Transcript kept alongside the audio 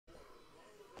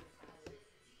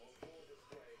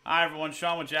Hi everyone,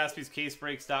 Sean with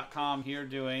JaspysCaseBreaks.com here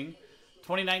doing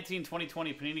 2019-2020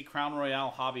 Panini Crown Royale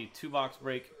Hobby 2-box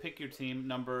break. Pick your team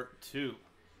number 2.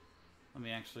 Let me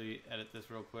actually edit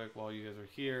this real quick while you guys are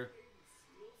here,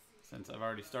 since I've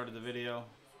already started the video.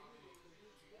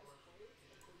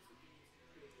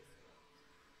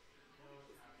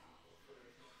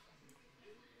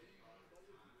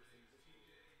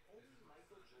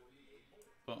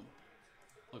 Boom.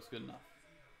 Looks good enough.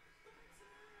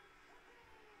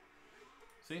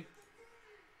 See?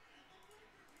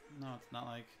 No, it's not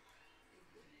like...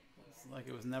 It's like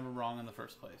it was never wrong in the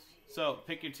first place. So,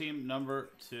 pick your team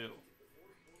number 2.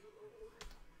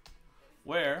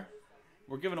 Where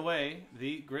we're giving away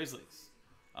the Grizzlies.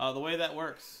 The way that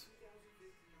works,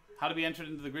 how to be entered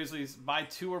into the Grizzlies: buy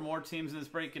 2 or more teams in this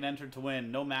break, get entered to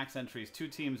win. No max entries. 2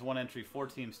 teams, 1 entry. 4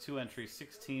 teams, 2 entries.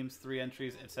 6 teams, 3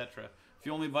 entries, etc. If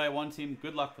you only buy 1 team,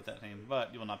 good luck with that team,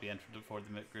 but you will not be entered for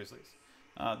the Grizzlies.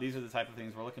 These are the type of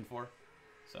things we're looking for.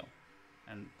 So,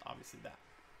 and obviously that.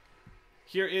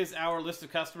 Here is our list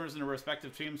of customers and their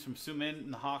respective teams, from Sumin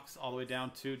and the Hawks all the way down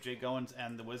to Jay Goins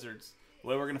and the Wizards. The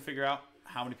way we're going to figure out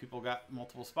how many people got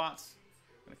multiple spots,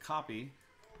 I'm going to copy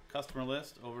customer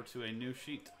list over to a new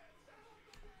sheet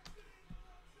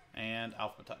and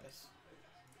alphabetize.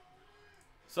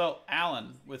 So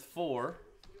Alan with 4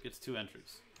 gets 2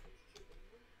 entries.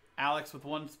 Alex with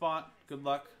 1 spot, good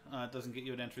luck. Doesn't get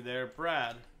you an entry there.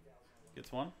 Brad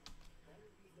gets 1.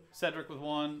 Cedric with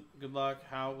 1, good luck.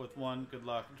 Howe with 1, good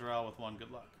luck. Jarrell with 1,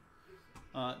 good luck.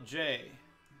 Jay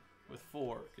with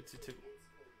 4 gets you 2.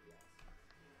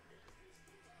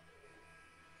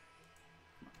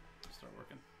 Start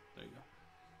working. There you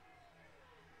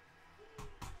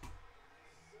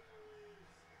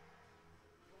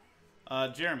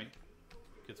go. Jeremy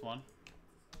gets 1.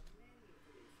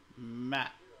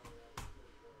 Matt.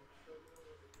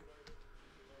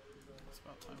 It's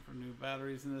about time for new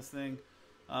batteries in this thing.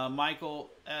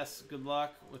 Michael S., good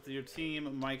luck with your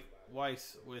team. Mike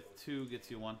Weiss with 2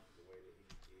 gets you 1.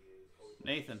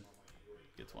 Nathan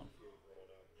gets 1.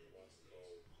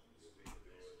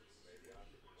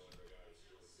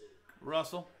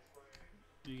 Russell,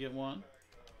 you get 1.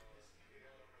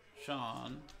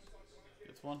 Sean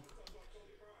gets 1.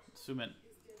 Sumin,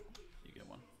 you get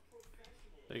 1.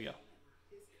 There you go.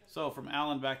 So from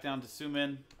Alan back down to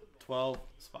Sumin, 12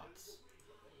 spots.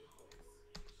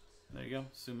 There you go.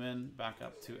 Sumin back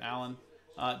up to Alan.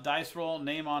 Dice roll,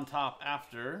 name on top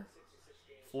after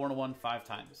 4 and a 1 5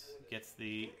 times. Gets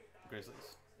the Grizzlies.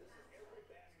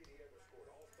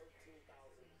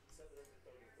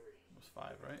 It was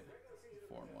 5, right?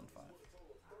 4 and 1 5.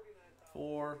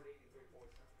 4.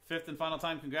 5th and final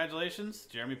time. Congratulations,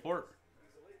 Jeremy Port.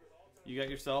 You got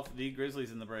yourself the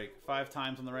Grizzlies in the break. 5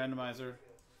 times on the randomizer,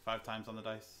 5 times on the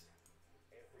dice.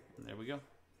 And there we go.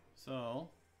 So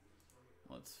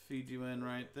let's feed you in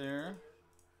right there.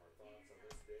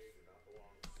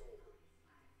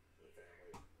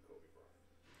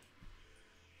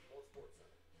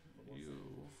 You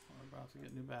are about to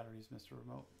get new batteries, Mr.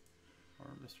 Remote, or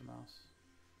Mr. Mouse.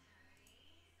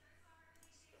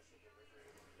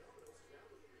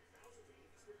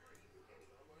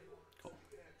 Cool.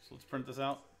 So let's print this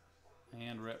out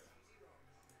and rip.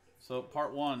 So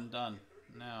part 1 done.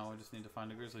 Now we just need to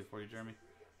find a Grizzly for you, Jeremy.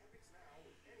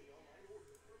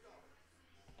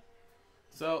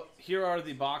 So here are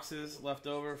the boxes left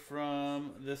over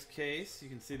from this case. You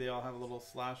can see they all have a little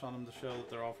slash on them to show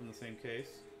that they're all from the same case.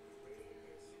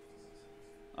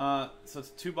 So it's a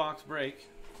 2-box break.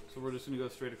 So we're just going to go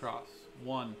straight across.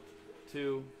 1,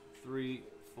 2, 3,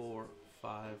 4,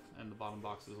 5, and the bottom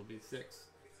boxes will be 6.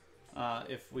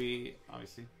 If we,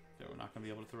 obviously, we're not going to be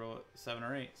able to throw a 7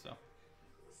 or 8, so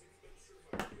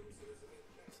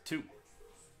it's 2.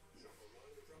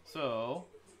 So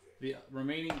the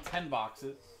remaining 10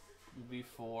 boxes will be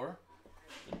for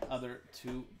the other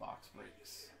 2 box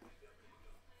breaks.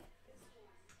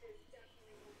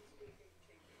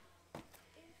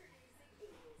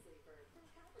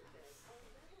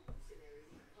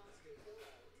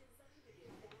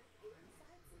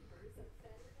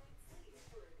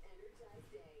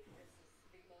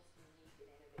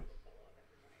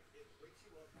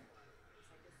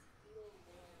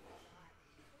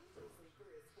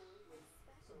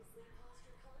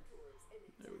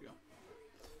 There we go.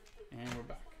 And we're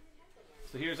back.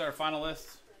 So here's our final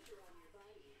list.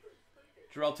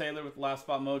 Jarrell Taylor with the last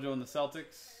spot mojo in the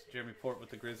Celtics. Jeremy Port with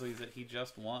the Grizzlies that he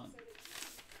just won.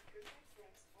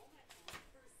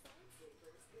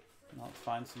 Now let's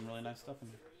find some really nice stuff in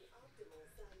here.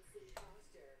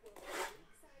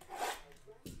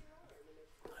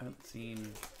 I haven't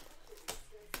seen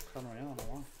Crown Royale in a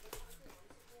while.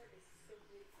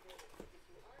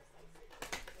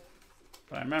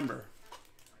 But I remember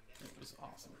it was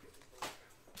awesome.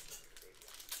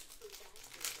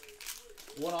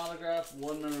 One autograph,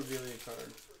 one memorabilia card.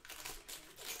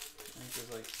 I think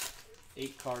there's like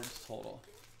 8 cards total.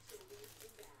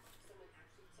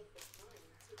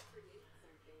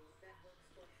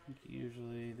 I think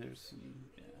usually there's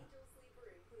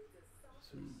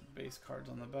some base cards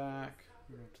on the back.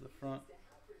 Go to the front.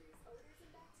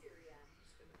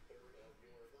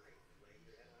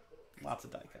 Lots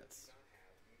of die cuts.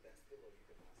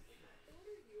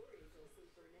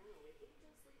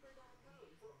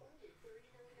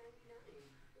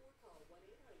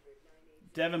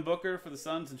 Devin Booker for the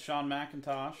Suns and Sean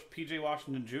McIntosh. P.J.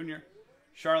 Washington Jr.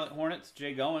 Charlotte Hornets,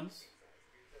 Jay Goins.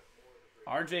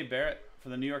 R.J. Barrett for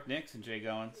the New York Knicks and Jay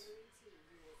Goins.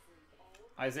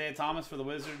 Isaiah Thomas for the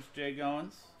Wizards, Jay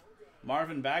Goins.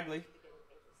 Marvin Bagley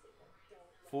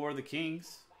for the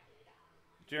Kings.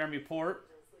 Jeremy Port,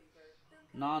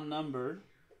 non-numbered.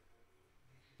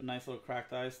 A nice little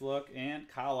cracked ice look. And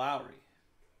Kyle Lowry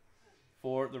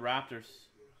for the Raptors,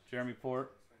 Jeremy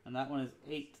Port. And that one is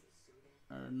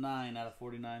 9 out of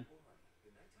 49.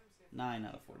 9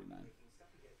 out of 49.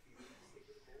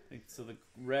 I think so. The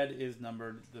red is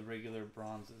numbered. The regular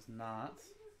bronze is not.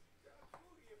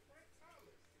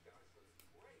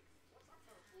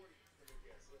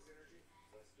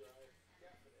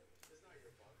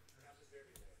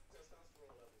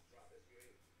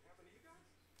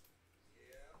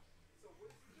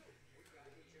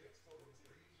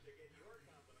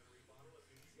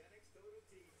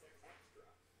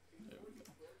 There we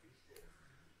go.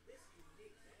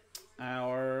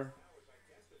 Our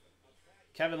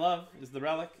Kevin Love is the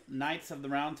relic. Knights of the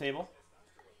Round Table.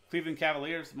 Cleveland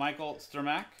Cavaliers, Michael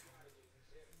Sturmack.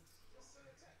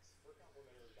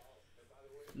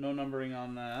 No numbering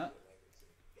on that.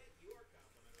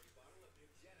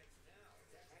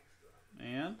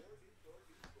 And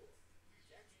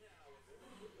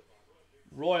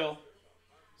Royal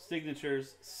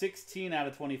signatures, 16 out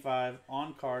of 25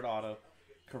 on card auto.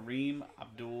 Kareem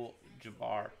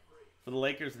Abdul-Jabbar for the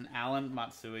Lakers and Alan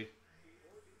Matsui.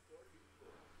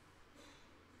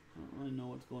 I don't really know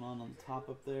what's going on the top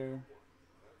up there.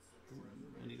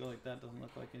 When you go like that, doesn't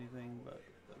look like anything, but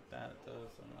like that it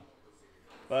does. I don't know.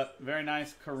 But very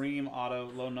nice Kareem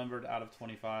auto, low numbered out of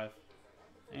 25,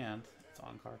 and it's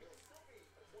on card.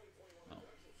 Oh.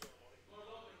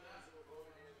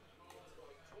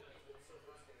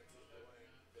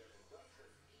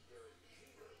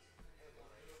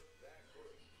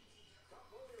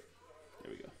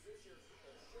 There we go.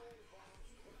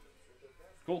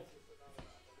 Cool.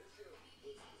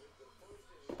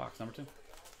 Box number 2.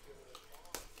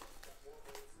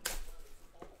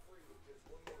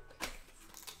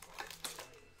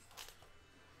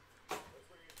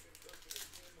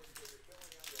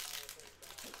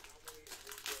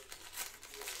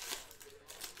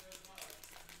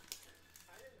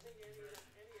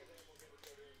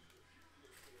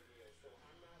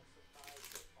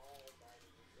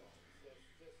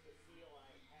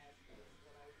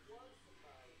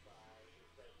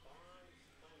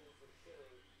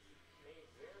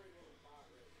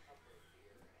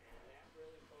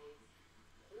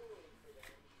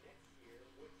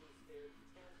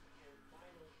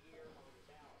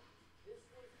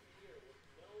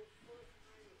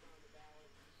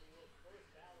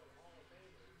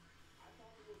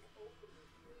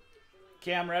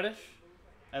 Cam Reddish,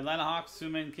 Atlanta Hawks,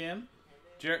 Soo-Min Kim.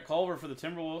 Jarrett Culver for the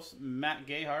Timberwolves, Matt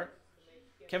Gayhart.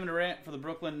 Kevin Durant for the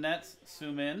Brooklyn Nets,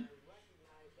 Soo-Min.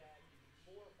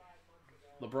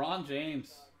 LeBron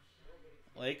James,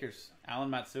 Lakers, Alan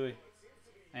Matsui.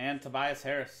 And Tobias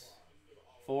Harris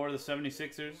for the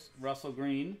 76ers, Russell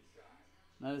Green.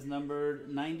 That is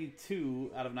numbered 92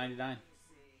 out of 99.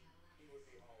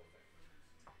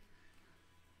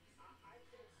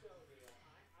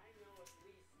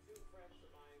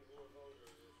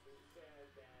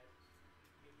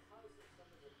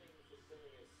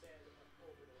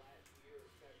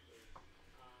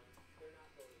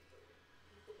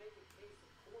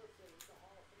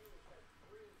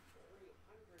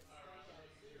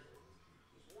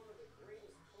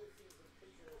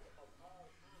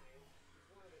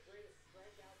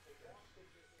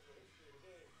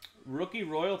 Rookie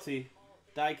royalty,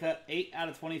 die cut 8 out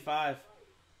of 25.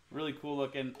 Really cool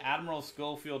looking. Admiral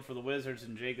Schofield for the Wizards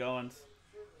and Jay Goins.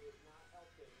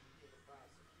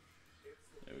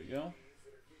 There we go.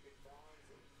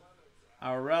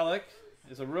 Our relic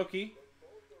is a rookie,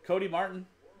 Cody Martin,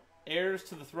 heirs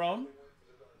to the throne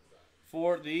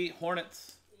for the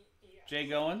Hornets, Jay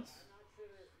Goins.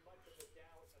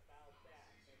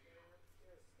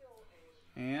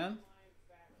 And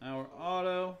our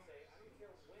auto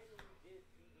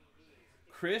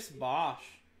Chris Bosh.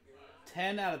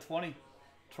 10 out of 20.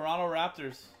 Toronto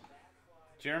Raptors.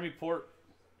 Jeremy Port.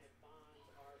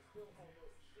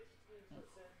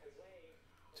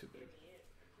 Too big.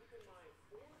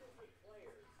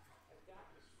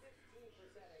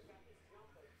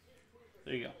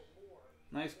 There you go.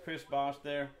 Nice Chris Bosh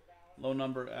there. Low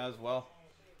number as well.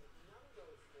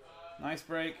 Nice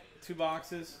break. 2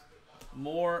 boxes.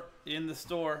 More in the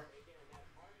store.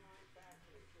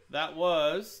 That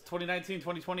was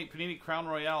 2019-2020 Panini Crown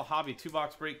Royale Hobby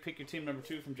 2-box break. Pick your team number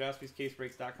 2 from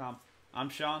JaspysCaseBreaks.com. I'm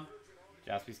Sean.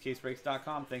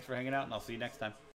 JaspysCaseBreaks.com. Thanks for hanging out, and I'll see you next time.